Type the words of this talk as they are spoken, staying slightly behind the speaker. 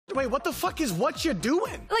Wait, what the fuck is what you're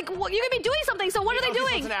doing? Like, you're gonna be doing something, so what are they So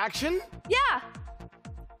doing? it's an action? Yeah.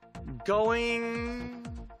 Going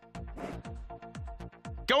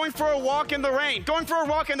for a walk in the rain. Going for a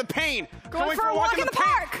walk in the pain. Going for a walk in the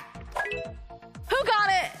park. Who got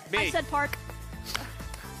it? Me. I said park.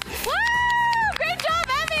 Woo! Great job,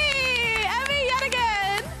 Emmy! Emmy, yet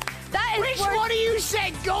again. That is Which one of you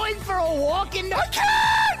said going for a walk in the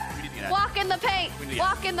Walk in the paint.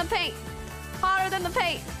 Walk in the paint. Hotter than the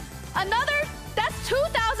paint. Another, that's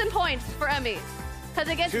 2,000 points for Emmy. Because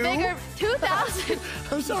it gets bigger. 2,000.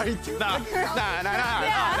 I'm sorry, Nah.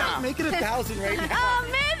 Make it 1,000 right now.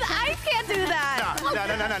 Miz, I can't do that.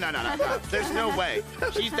 No. There's no way.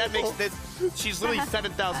 She's literally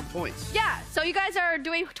 7,000 points. Yeah, so you guys are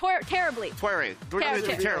doing terribly. We're gonna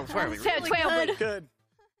do terribly. Terribly. Good.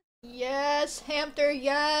 Yes, Hamster,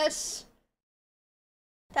 yes.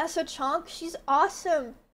 That's a chunk. She's awesome.